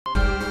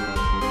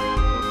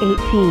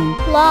18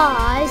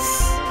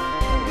 plus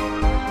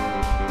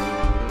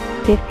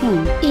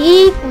 15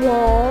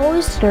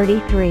 equals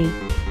 33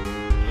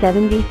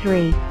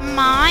 73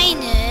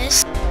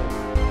 minus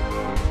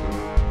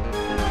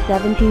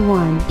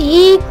 71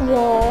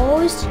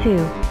 equals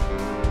 2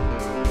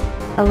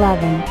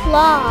 11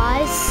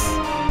 plus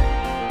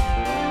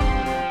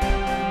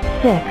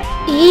 6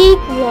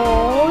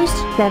 equals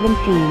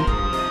 17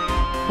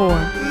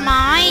 4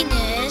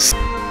 minus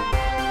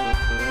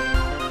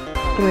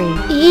 3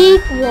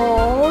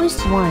 equals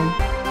 1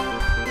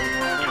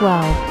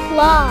 12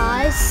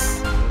 plus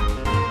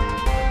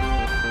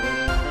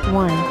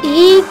 1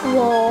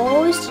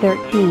 equals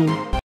 13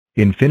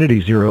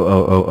 Infinity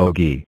 0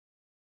 G.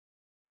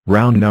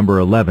 Round number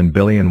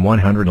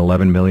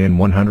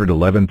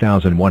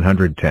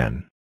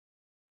 11,111,111,110.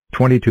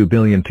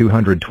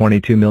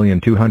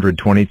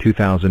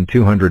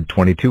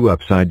 22,222,222,222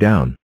 upside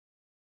down.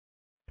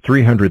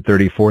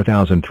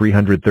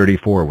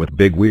 334,334 with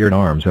big weird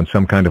arms and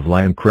some kind of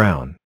lion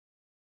crown.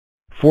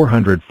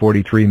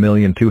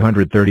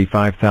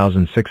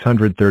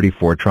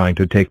 443,235,634 trying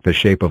to take the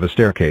shape of a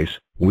staircase,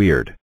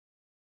 weird.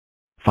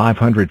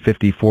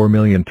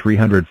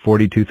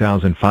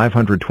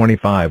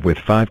 554,342,525 with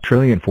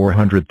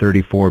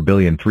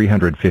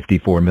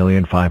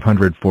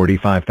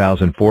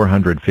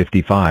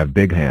 5,434,354,545,455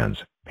 big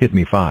hands, hit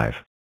me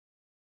 5.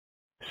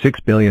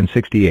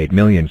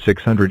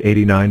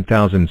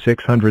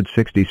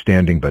 6,068,689,660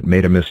 standing but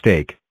made a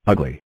mistake,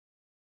 ugly.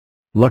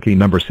 Lucky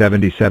number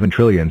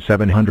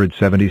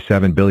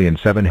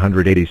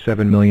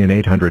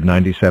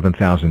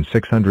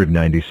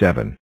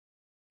 77,777,787,897,697.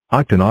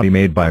 Octonaughty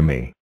made by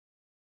me.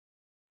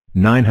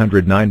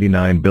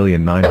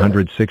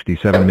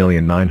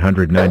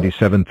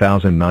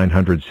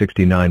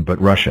 999,967,997,969 but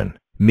Russian,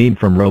 meme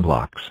from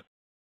Roblox.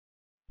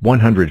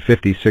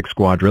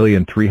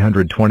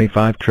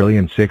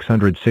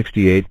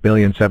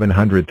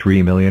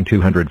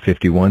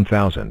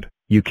 156,325,668,703,251,000,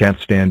 you can't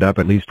stand up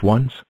at least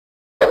once?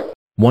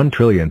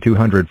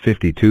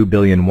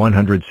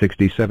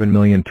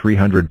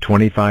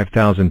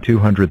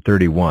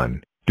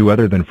 1,252,167,325,231, do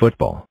other than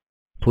football.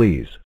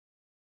 Please.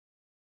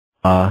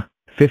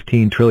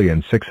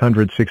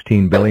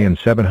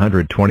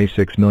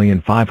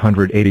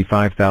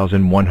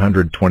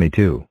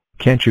 15,616,726,585,122.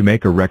 Can't you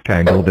make a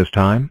rectangle this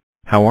time?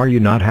 How are you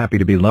not happy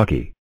to be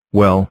lucky?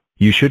 Well,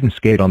 you shouldn't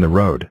skate on the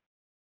road.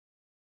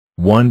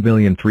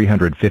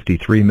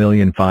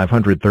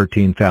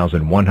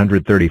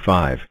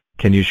 1,353,513,135.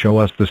 Can you show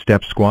us the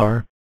step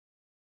square?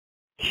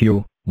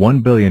 Q.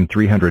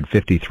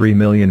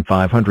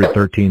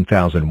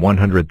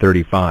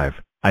 1,353,513,135.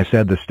 I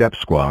said the step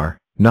square,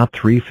 not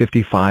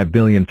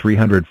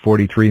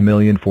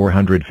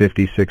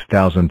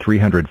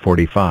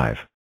 355,343,456,345.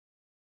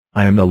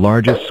 I am the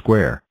largest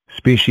square,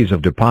 species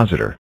of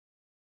depositor.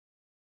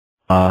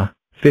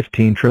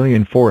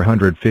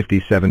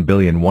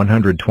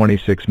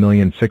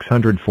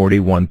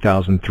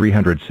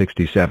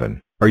 15,457,126,641,367.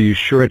 Are you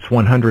sure it's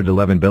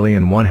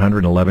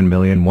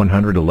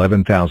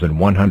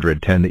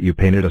 111,111,111,110 that you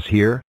painted us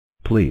here?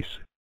 Please.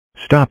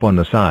 Stop on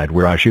the side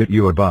where I shoot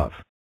you above.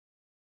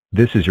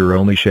 This is your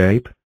only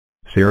shape?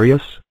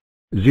 Serious?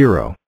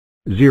 0.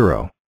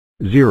 0.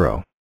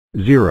 0.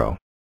 0.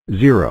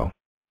 0.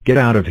 Get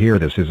out of here,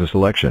 this is a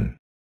selection.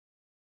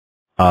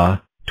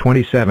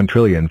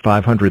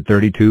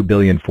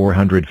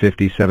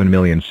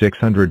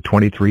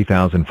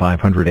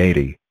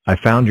 27,532,457,623,580. I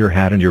found your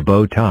hat and your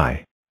bow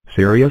tie.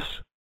 Serious?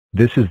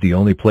 This is the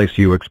only place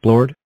you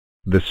explored?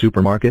 The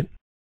supermarket?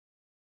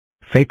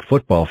 Fake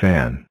football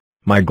fan.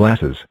 My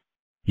glasses.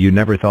 You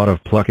never thought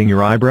of plucking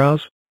your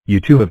eyebrows? You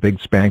two have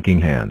big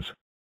spanking hands.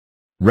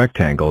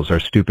 Rectangles are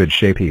stupid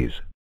shapes.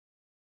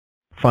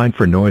 Fine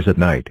for noise at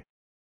night.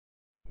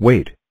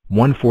 Wait,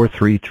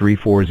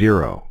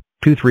 143340,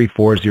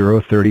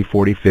 2340, 30,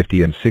 40,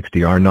 50 and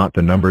 60 are not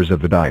the numbers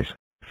of the dice.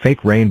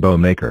 Fake rainbow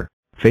maker,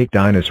 fake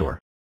dinosaur.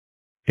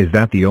 Is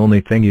that the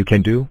only thing you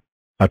can do?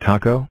 A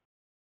taco?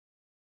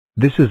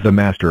 This is the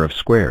master of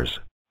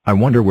squares. I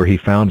wonder where he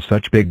found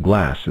such big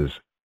glasses.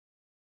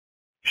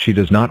 She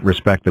does not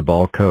respect the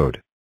ball code.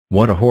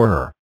 What a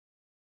horror.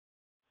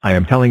 I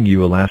am telling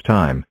you a last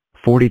time,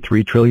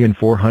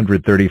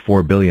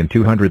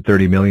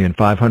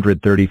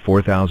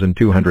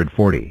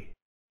 43,434,230,534,240.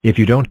 If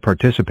you don't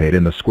participate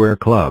in the square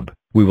club,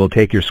 we will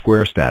take your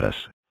square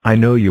status. I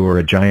know you are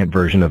a giant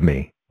version of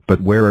me,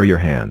 but where are your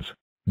hands?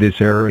 This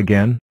error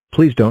again?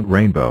 Please don't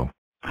rainbow.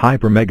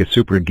 Hyper Mega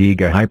Super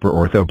Giga Hyper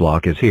Ortho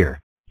Block is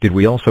here. Did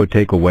we also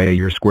take away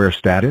your square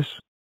status?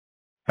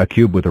 A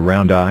cube with a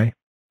round eye?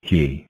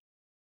 He.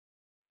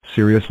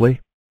 Seriously?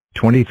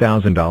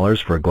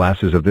 $20,000 for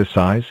glasses of this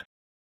size?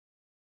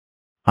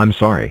 I'm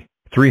sorry,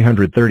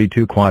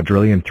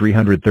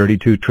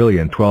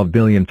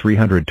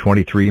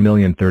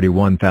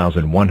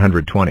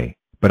 332,332,012,323,031,120,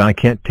 but I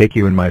can't take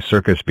you in my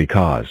circus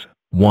because,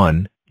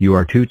 1, you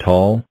are too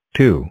tall,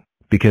 2,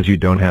 because you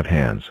don't have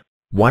hands.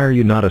 Why are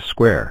you not a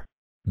square?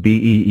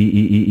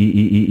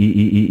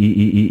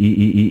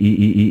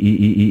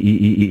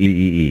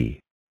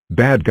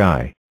 bad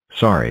guy.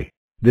 Sorry.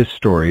 This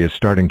story is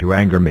starting to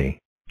anger me.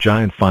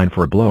 Giant fine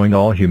for blowing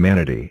all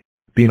humanity.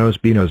 Benos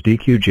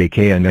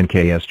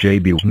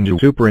DQJKNNKSJB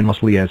Super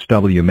Inlessly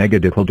SW Mega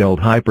Dipldeld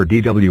Hyper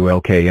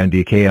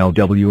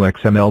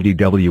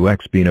DWLKNDKLWXMLDWX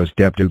Benos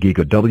Depto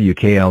Giga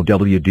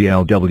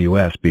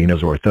WKLWDLWS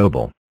Benos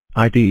Orthobal.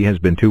 IT has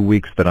been 2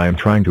 weeks that I am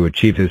trying to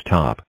achieve his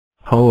top.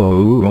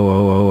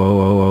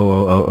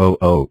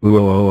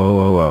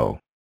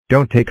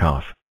 Don't take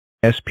off.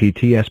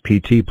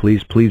 SPT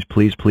please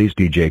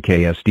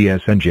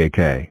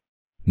DJKSDSNJK.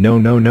 No.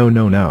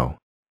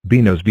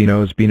 Benos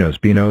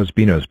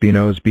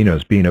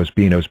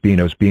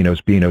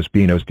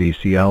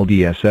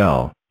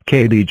DCLDSL,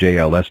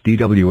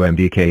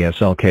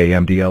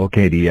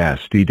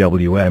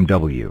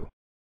 KDJLSDWMDKSLKMDLKDSDWMW.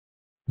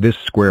 This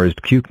square is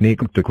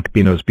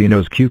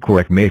Benos Q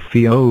correct may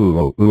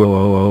fio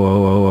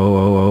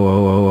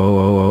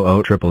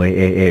triple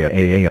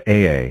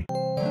A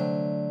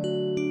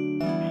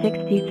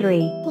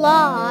 63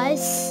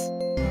 plus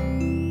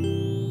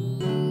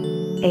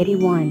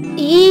 81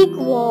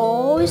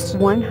 equals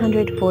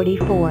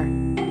 144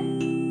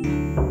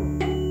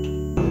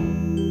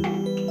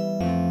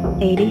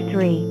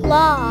 83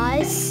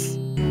 plus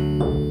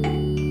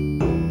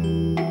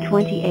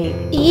 28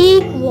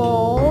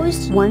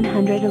 equals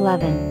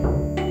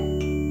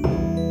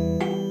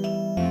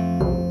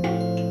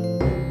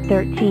 111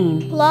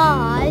 13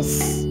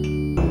 plus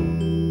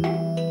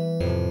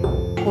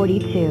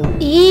 42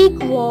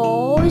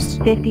 equals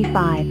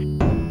 55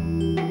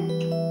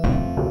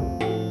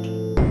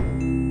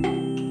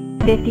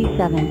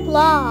 57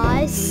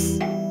 plus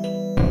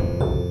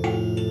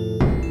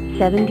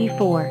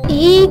 74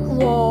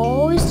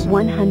 equals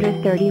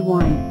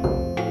 131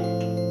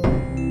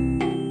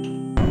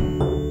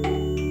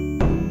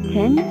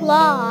 10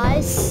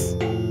 plus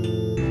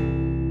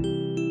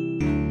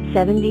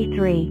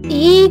 73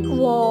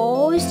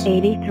 equals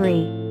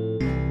 83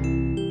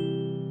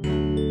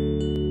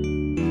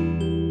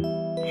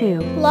 2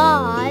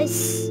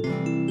 plus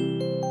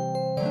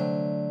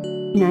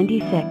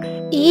 96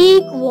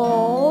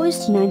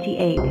 equals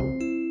 98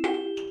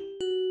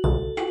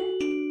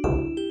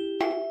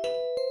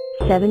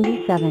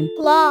 77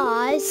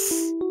 plus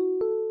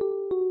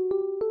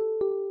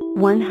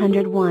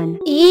 101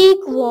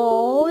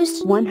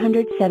 equals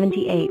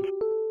 178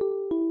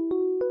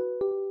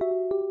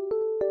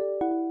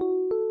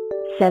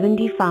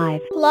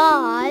 75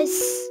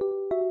 plus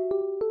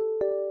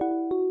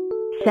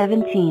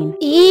 17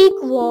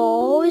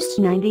 equals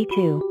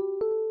 92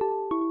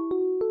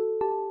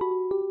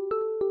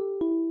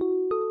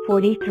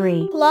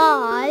 43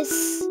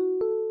 plus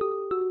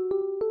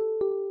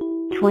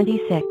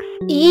 26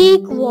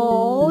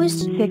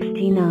 equals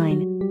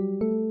 69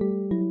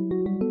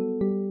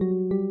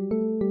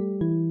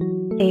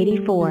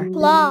 84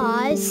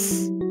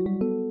 plus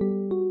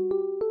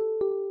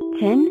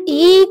 10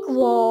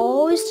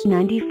 equals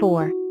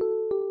 94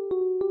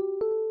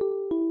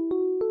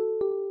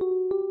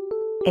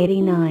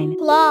 89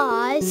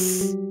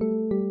 plus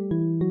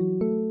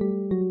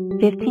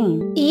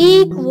 15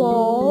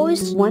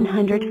 equals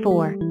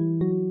 104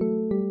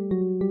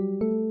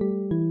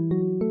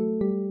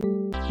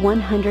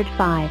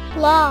 105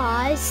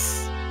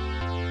 plus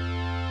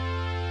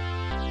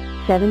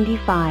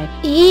 75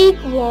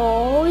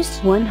 equals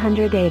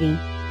 180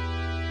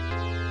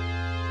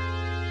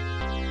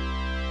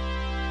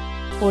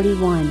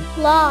 41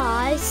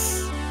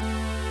 plus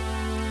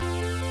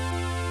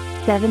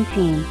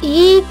 17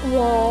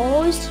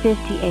 equals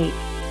 58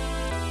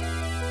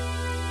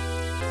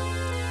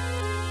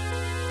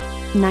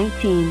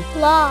 19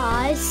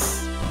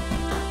 plus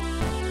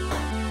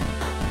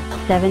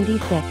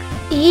 76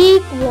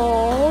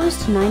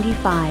 equals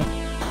 95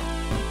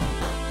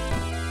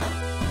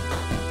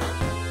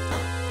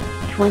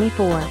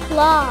 24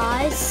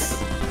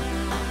 plus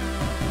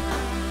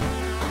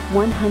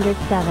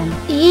 107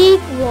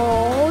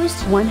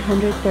 equals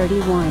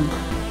 131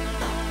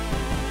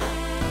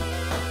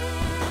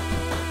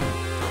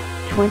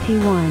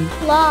 21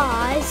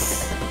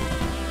 plus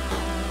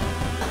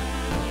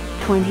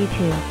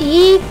 22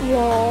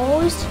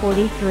 equals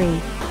 43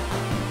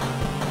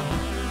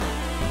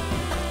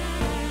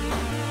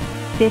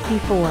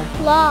 54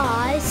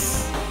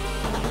 plus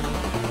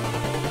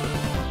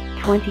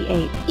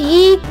 28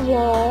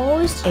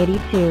 equals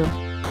 82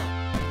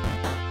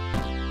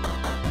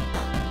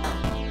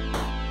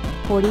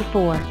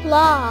 44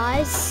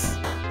 plus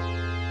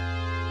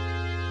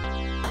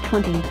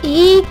 20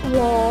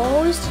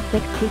 equals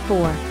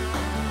 64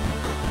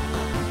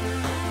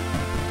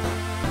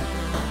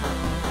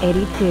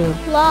 82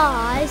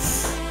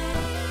 plus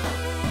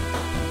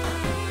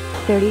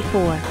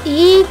 34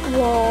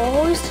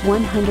 equals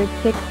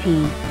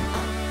 116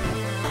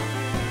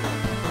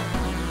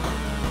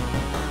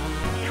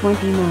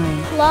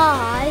 29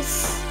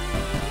 plus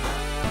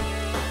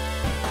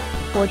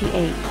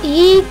 48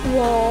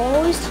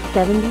 equals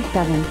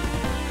 77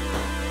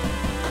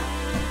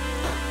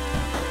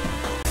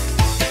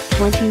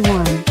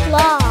 21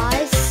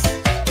 plus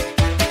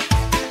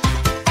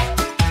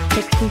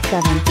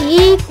 67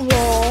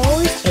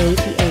 equals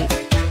 88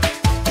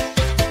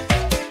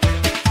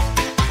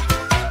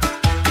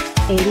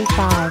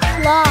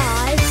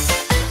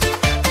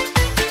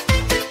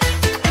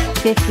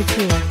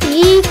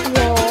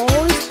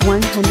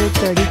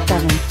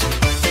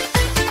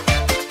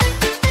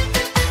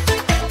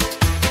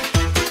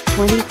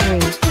 23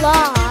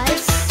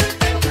 plus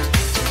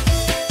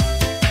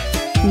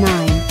 9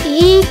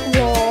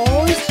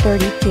 equals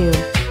 32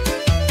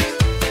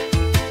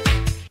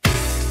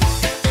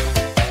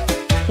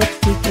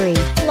 63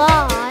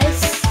 plus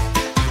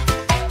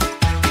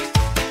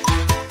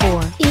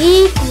 4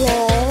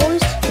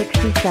 equals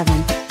 67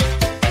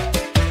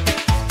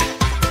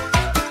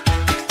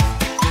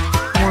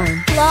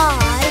 1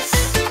 plus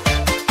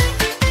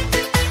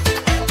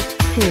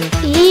 2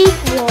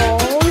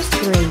 equals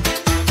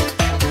 3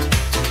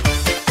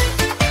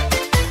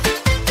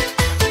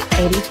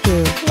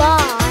 82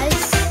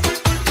 plus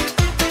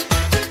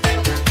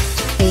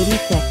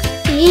 86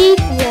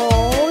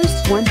 equals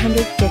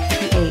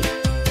 168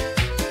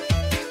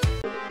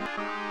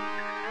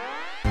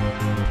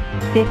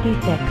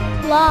 56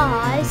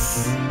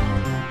 plus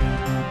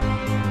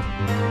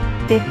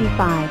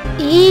 55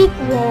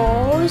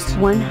 equals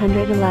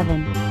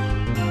 111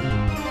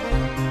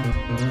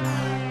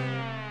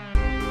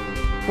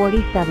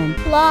 47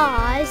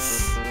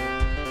 plus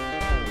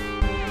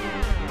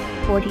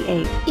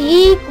 48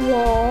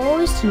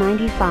 equals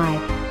 95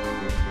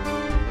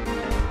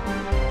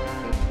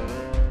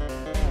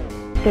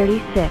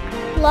 36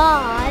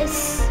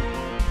 plus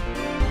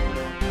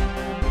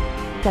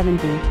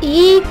 70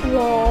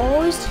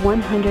 equals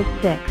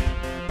 106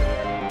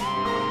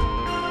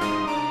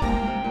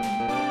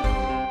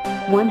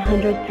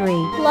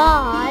 103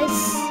 plus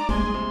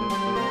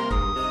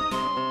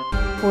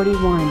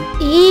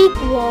 41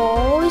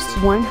 equals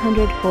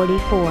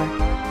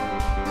 144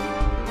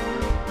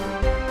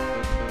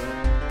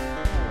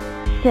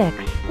 6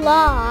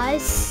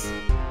 plus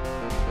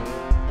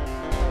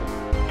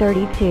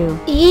 32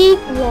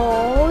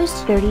 equals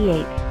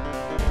 38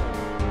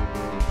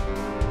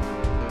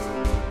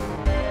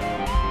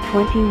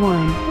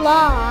 21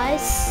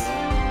 plus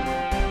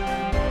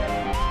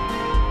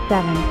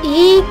 7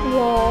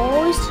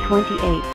 equals 28